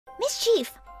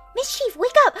Mischief! Mischief,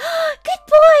 wake up! Good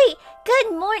boy!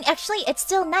 Good morning. Actually, it's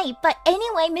still night. But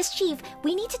anyway, Mischief,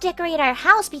 we need to decorate our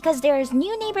house because there's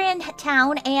new neighbor in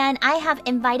town and I have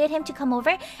invited him to come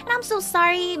over. And I'm so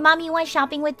sorry, Mommy went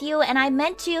shopping with you and I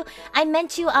meant to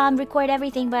record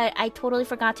everything, but I totally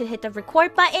forgot to hit the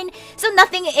record button. So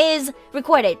nothing is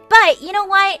recorded. But you know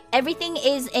what? Everything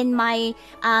is in my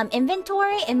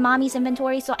inventory, in Mommy's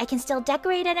inventory, so I can still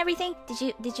decorate and everything.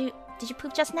 Did you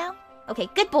poop just now? Okay,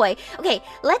 good boy. Okay,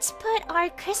 let's put our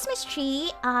Christmas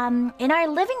tree in our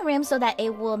living room so that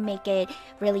it will make it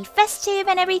really festive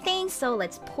and everything. So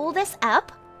let's pull this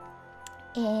up.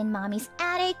 In Mommy's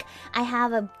attic, I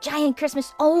have a giant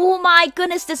Christmas. Oh my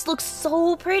goodness, this looks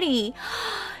so pretty.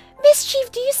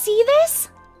 Mischief, do you see this?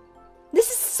 This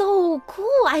is so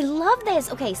cool. I love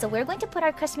this. Okay, so we're going to put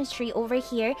our Christmas tree over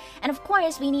here. And of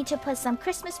course, we need to put some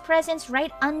Christmas presents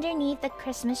right underneath the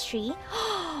Christmas tree.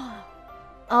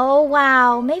 Oh,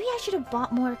 wow. Maybe I should have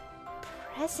bought more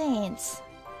presents.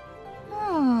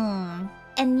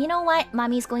 And you know what?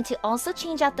 Mommy's going to also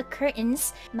change out the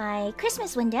curtains. My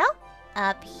Christmas window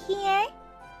up here.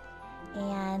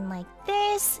 And like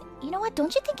this. You know what?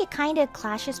 Don't you think it kind of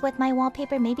clashes with my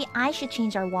wallpaper? Maybe I should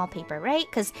change our wallpaper, right?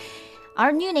 Because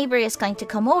our new neighbor is going to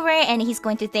come over and he's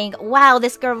going to think, wow,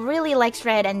 this girl really likes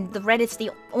red and the red is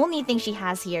the only thing she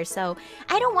has here. So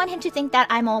I don't want him to think that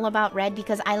I'm all about red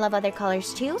because I love other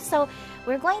colors too. So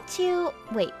we're going to...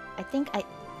 Wait, I think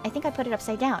I put it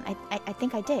upside down. I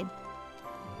think I did.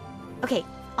 Okay,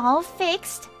 all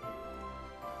fixed.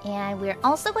 And we're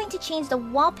also going to change the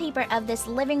wallpaper of this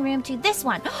living room to this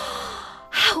one.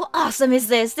 How awesome is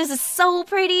this? This is so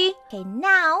pretty. Okay,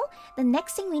 now, the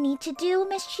next thing we need to do,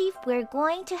 Mischief, we're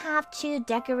going to have to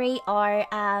decorate our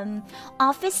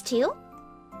office too.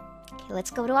 Okay,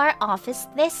 let's go to our office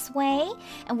this way.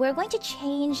 And we're going to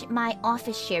change my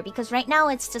office chair because right now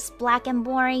it's just black and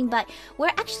boring, but we're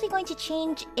actually going to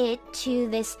change it to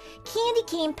this candy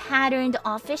cane patterned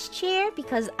office chair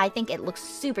because I think it looks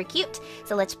super cute.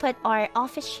 So let's put our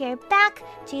office chair back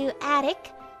to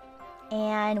attic.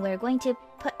 And we're going to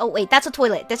put... Oh, wait, that's a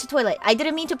toilet. That's a toilet. I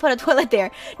didn't mean to put a toilet there.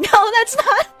 No, that's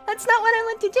not what I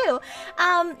meant to do.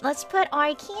 Let's put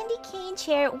our candy cane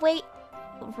chair... Wait,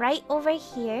 right over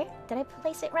here. Did I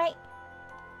place it right?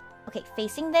 Okay,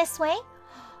 facing this way.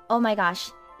 Oh my gosh.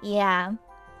 Yeah.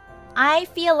 I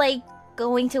feel like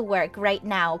going to work right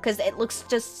now because it looks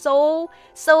just so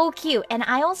cute. And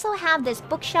I also have this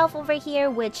bookshelf over here,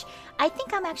 which I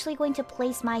think I'm actually going to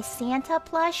place my Santa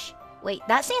plush. Wait,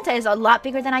 that Santa is a lot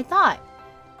bigger than I thought.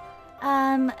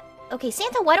 Okay,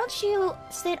 Santa, why don't you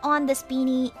sit on this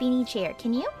beanie chair?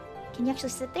 Can you? Can you actually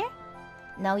sit there?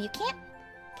 No, you can't?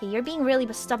 Okay, you're being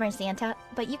really stubborn, Santa.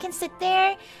 But you can sit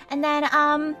there. And then,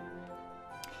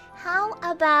 how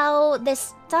about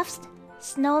this stuffed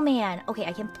snowman? Okay,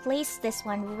 I can place this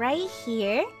one right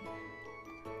here.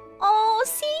 Oh,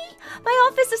 see? My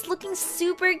office is looking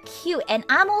super cute. And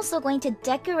I'm also going to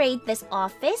decorate this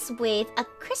office with a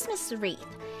Christmas wreath.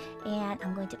 And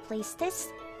I'm going to place this.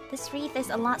 This wreath is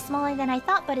a lot smaller than I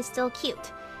thought, but it's still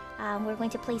cute. We're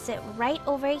going to place it right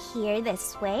over here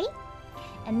this way.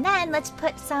 And then let's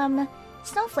put some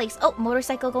snowflakes. Oh,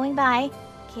 motorcycle going by.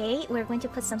 Okay, we're going to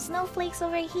put some snowflakes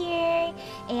over here.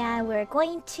 And we're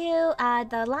going to...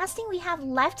 the last thing we have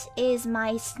left is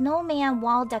my snowman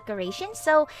wall decoration.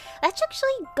 So let's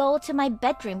actually go to my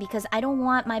bedroom because I don't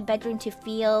want my bedroom to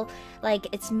feel like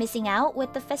it's missing out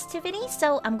with the festivities.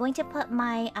 So I'm going to put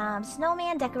my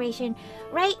snowman decoration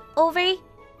right over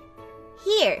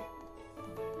here.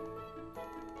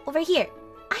 Over here.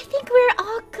 I think we're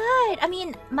all good. I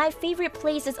mean, my favorite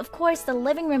place is, of course, the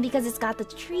living room because it's got the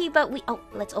tree, but we... Oh,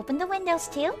 let's open the windows,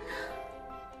 too.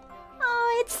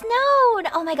 Oh, it snowed.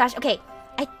 Oh, my gosh. Okay,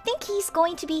 I think he's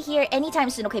going to be here anytime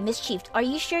soon. Okay, Mischief, are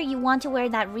you sure you want to wear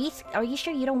that wreath? Are you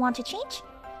sure you don't want to change?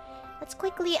 Let's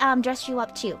quickly dress you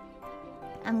up, too.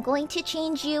 I'm going to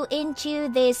change you into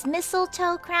this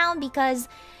mistletoe crown because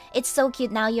it's so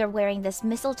cute. Now you're wearing this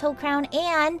mistletoe crown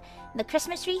and... the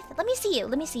Christmas wreath. Let me see you.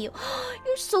 Let me see you.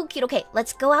 You're so cute. Okay,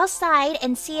 let's go outside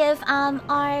and see if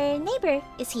our neighbor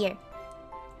is here.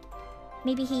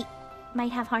 Maybe he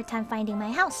might have a hard time finding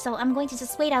my house, so I'm going to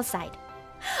just wait outside.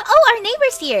 Oh, our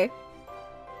neighbor's here.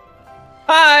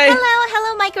 Hi.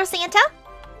 Hello, Micro Santa.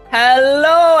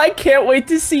 Hello. I can't wait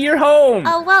to see your home.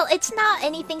 Oh, well, it's not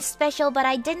anything special, but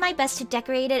I did my best to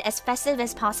decorate it as festive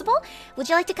as possible. Would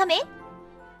you like to come in?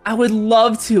 I would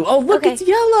love to. Oh, look, okay. It's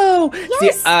yellow.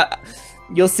 Yes. See,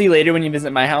 you'll see later when you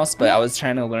visit my house, but I was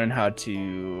trying to learn how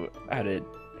to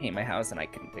paint my house and I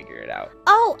couldn't figure it out.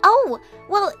 Oh.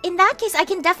 Well, in that case, I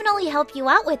can definitely help you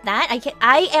out with that.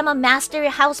 I am a master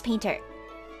house painter.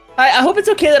 I hope it's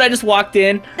okay that I just walked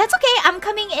in. That's okay. I'm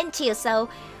coming in too. So,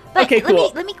 but Okay,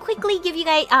 cool. let me quickly give you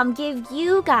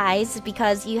guys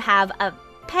because you have a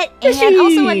pet and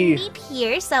also a Meep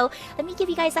here. So let me give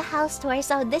you guys a house tour.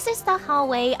 So this is the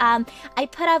hallway. I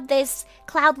put up this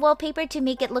cloud wallpaper to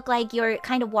make it look like you're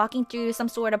kind of walking through some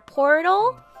sort of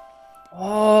portal.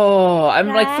 Oh, I'm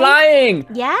like flying.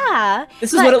 Yeah.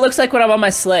 This is what it looks like when I'm on my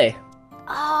sleigh.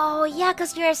 Oh yeah,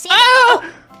 because you're a Santa. Oh!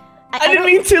 I didn't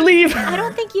mean to leave. I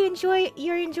don't think you're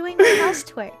enjoying my house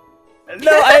tour.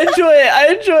 No, I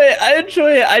enjoy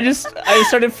it. I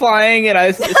started flying and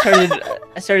I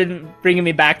started bringing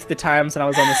me back to the times when I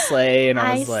was on the sleigh and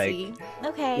I was see.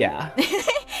 Okay. Yeah.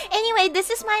 Anyway, this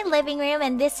is my living room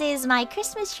and this is my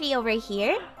Christmas tree over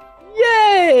here.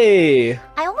 Yay!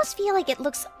 I almost feel like it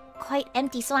looks quite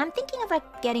empty, so I'm thinking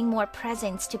about getting more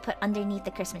presents to put underneath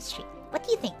the Christmas tree. What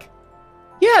do you think?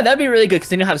 Yeah, that'd be really good because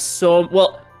then you'll have so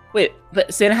well. Wait,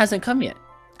 but Santa hasn't come yet.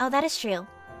 Oh, that is true.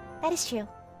 That is true.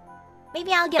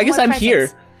 Maybe I'll get I guess more I'm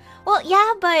presents. here. Well,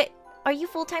 yeah, but are you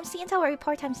full-time Santa or are you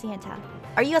part-time Santa?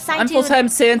 Are you assigned to... I'm full-time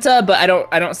Santa, but I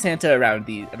don't Santa around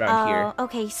here. Oh,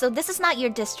 okay. So this is not your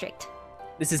district.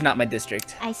 This is not my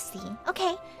district. I see.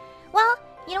 Okay. Well,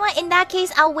 you know what? In that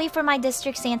case, I'll wait for my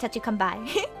district Santa to come by.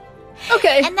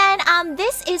 Okay. And then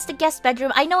this is the guest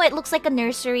bedroom. I know it looks like a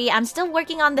nursery. I'm still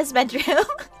working on this bedroom.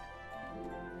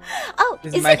 Oh,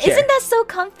 isn't that so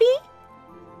comfy?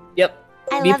 Yep.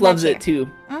 Meep loves it too.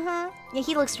 Yeah,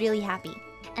 he looks really happy.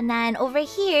 And then over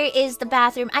here is the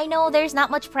bathroom. I know there's not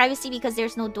much privacy because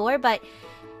there's no door, but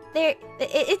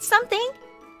it's something.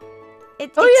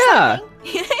 It's something.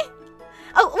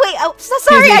 Oh wait! Oh, so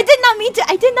sorry. I did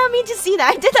not mean to see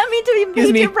that. I did not mean to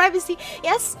invade your privacy.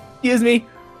 Yes. Excuse me.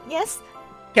 Yes.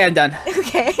 Okay, I'm done.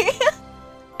 Okay.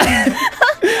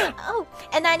 Oh,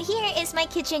 and then here is my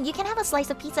kitchen. You can have a slice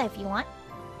of pizza if you want.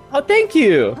 Oh, thank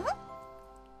you.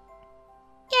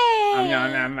 Yay!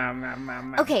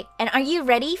 Okay, and are you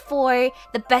ready for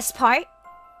the best part?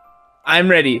 I'm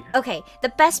ready. Okay, the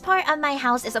best part of my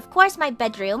house is of course my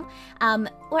bedroom.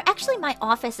 Or actually my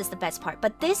office is the best part,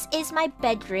 but this is my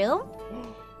bedroom.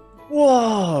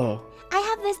 Whoa. I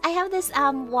have this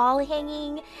wall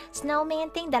hanging snowman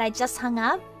thing that I just hung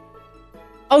up.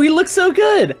 Oh, he looks so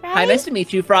good. Right? Hi, nice to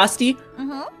meet you, Frosty.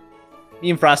 Mm-hmm. Me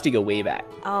and Frosty go way back.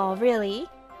 Oh, really?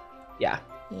 Yeah.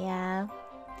 Yeah.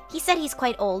 He said he's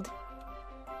quite old.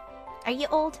 Are you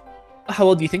old? How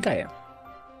old do you think I am?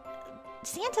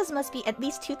 Santas must be at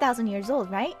least 2,000 years old,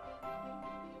 right?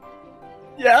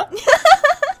 Yeah.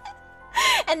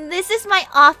 And this is my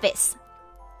office.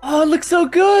 Oh, it looks so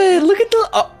good. Look at the...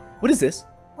 Oh, what is this?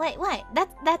 Wait, what?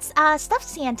 That's stuffed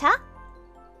Santa.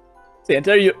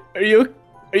 Santa, are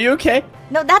you okay?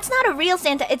 No, that's not a real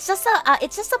Santa. It's just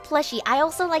a plushie. I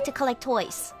also like to collect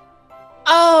toys.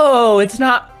 Oh, it's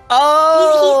not...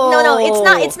 Oh! No,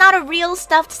 it's not a real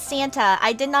stuffed Santa.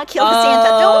 I did not kill the Santa.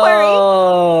 Don't worry.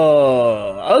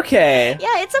 Oh, okay.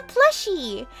 Yeah, it's a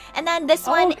plushie. And then this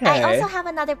one, I also have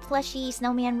another plushie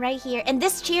snowman right here. And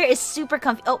this chair is super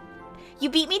comfy. Oh, you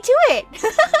beat me to it.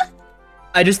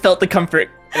 I just felt the comfort,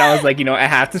 and I was like, I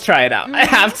have to try it out. I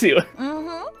have to.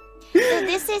 So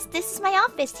this is my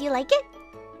office. Do you like it?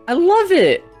 I love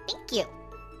it. Thank you.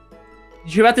 Did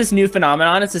you hear about this new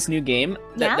phenomenon? It's this new game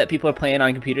that people are playing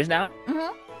on computers now.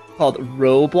 Called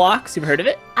Roblox. You've heard of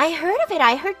it? I heard of it.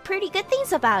 I heard pretty good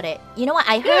things about it. You know what?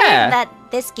 I heard that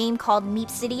this game called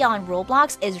MeepCity on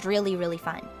Roblox is really, really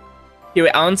fun. Here,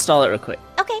 wait, I'll install it real quick.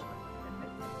 Okay.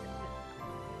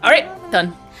 Alright,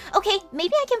 done. Okay,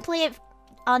 maybe I can play it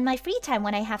on my free time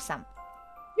when I have some.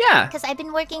 Yeah. Because I've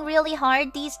been working really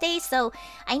hard these days, so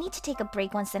I need to take a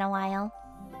break once in a while.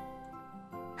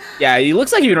 Yeah, it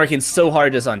looks like you've been working so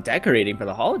hard just on decorating for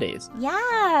the holidays.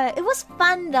 Yeah, it was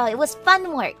fun though. It was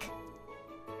fun work.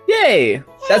 Yay!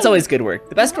 That's always good work.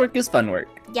 The best work is fun work.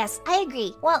 Yes, I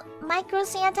agree. Well, Micro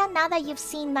Santa, now that you've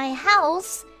seen my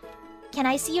house, can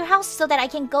I see your house so that I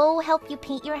can go help you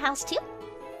paint your house too?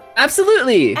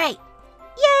 Absolutely! Alright.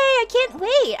 Yay! I can't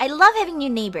wait! I love having new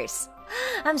neighbors.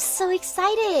 I'm so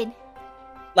excited.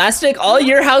 Lastic, all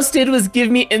your house did was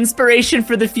give me inspiration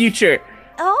for the future.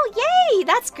 Oh, yay!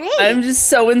 That's great. I'm just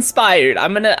so inspired.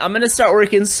 I'm gonna start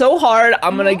working so hard.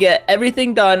 I'm gonna get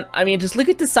everything done. I mean, just look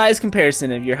at the size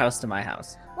comparison of your house to my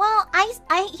house. Well,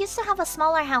 I used to have a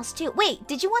smaller house too. Wait,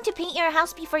 did you want to paint your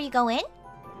house before you go in?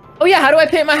 Oh yeah, how do I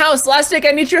paint my house? Lastic,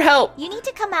 I need your help. You need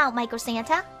to come out, Micro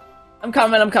Santa. I'm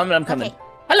coming. Okay.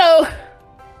 Hello.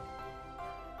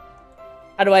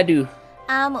 How do I do?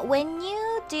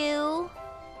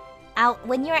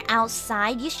 When you're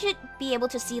outside, you should be able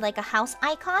to see like a house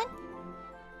icon.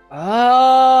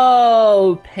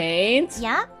 Oh, paint.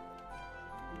 Yeah.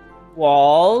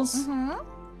 Walls.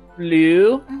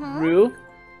 blue, Mhm. roof,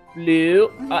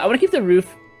 blue. I want to keep the roof.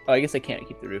 Oh, I guess I can't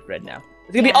keep the roof red now.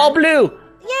 It's gonna be all blue.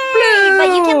 Yay! Blue!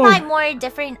 But you can buy more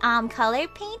different color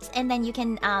paints, and then you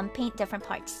can paint different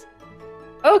parts.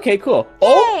 Okay, cool. Yay!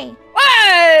 Oh,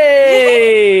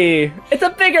 hey! It's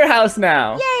a bigger house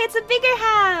now. Yay! It's a bigger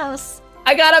house.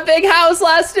 I got a big house,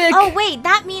 Lastic. Oh wait,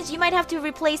 that means you might have to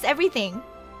replace everything.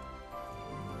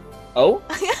 Oh.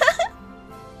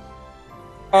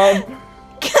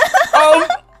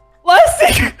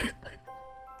 Lastic.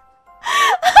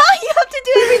 You have to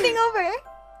do everything over.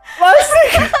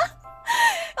 Lastic.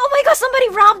 Oh my god, somebody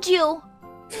robbed you.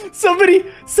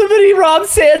 Somebody robbed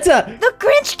Santa. The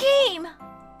Grinch came.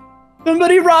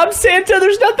 Somebody robbed Santa.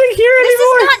 There's nothing here This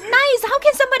anymore. is not nice. How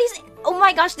can somebody... Oh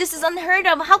my gosh, this is unheard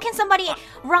of. How can somebody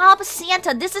rob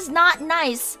Santa? This is not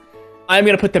nice. I'm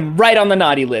gonna put them right on the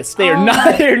naughty list. They're Oh.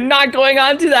 not going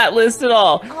onto that list at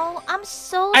all. Oh, I'm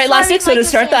so All right, sorry, Lastic. So to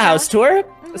start the Santa. house tour,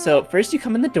 so first you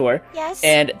come in the door, Yes.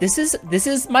 and this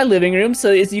is my living room.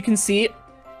 So as you can see,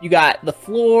 you got the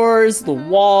floors, the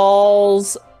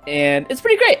walls, and it's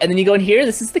pretty great. And then you go in here.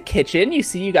 This is the kitchen. You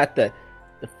see, you got the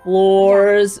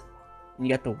floors, and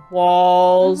you got the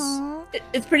walls.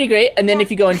 It's pretty great. And then if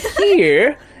you go in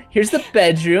here, here's the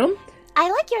bedroom. I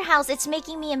like your house. It's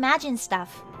making me imagine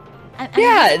stuff. I'm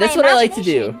Yeah, using that's my what I like to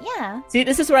do. imagination. Yeah. See,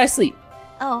 this is where I sleep.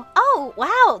 Oh,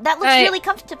 wow. That looks Alright. really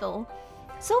comfortable.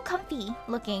 So comfy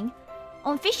looking.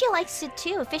 Oh, and Fishy likes it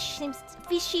too.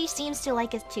 Fishy seems to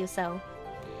like it too, so.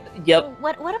 Yep.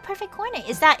 What a perfect corner.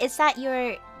 Is that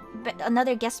your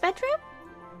another guest bedroom?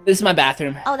 This is my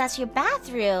bathroom. Oh, that's your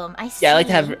bathroom. I see. Yeah, I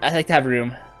like to have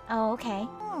room. Oh, okay.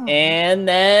 And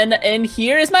then in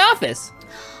here is my office.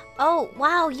 Oh,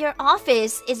 wow. Your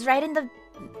office is right in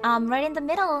the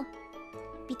middle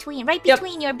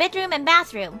between your bedroom and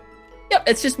bathroom. Yep,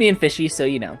 it's just me and Fishy, so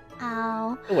you know.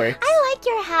 Oh. It works. I like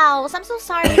your house. I'm so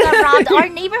sorry you got robbed. Our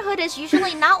neighborhood is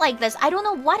usually not like this. I don't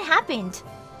know what happened.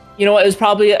 You know what? It was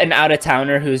probably an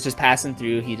out-of-towner who was just passing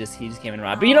through. He just came and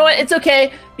robbed. But you know what? It's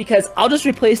okay because I'll just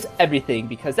replace everything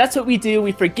because that's what we do.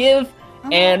 We forgive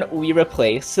and we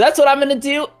replace. So that's what I'm gonna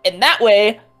do. And that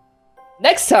way,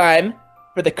 next time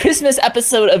for the Christmas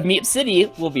episode of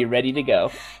MeepCity, we'll be ready to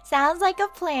go. Sounds like a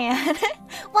plan.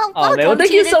 Well, Oh man, well, welcome thank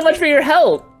to you the so much for your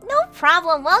help. No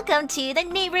problem. Welcome to the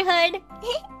neighborhood.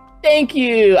 Thank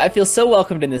you. I feel so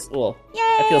welcomed in this. Well, Yay!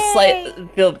 I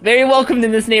feel very welcomed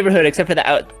in this neighborhood, except for the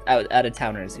out of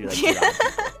towners who like to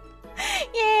rob.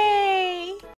 Yay!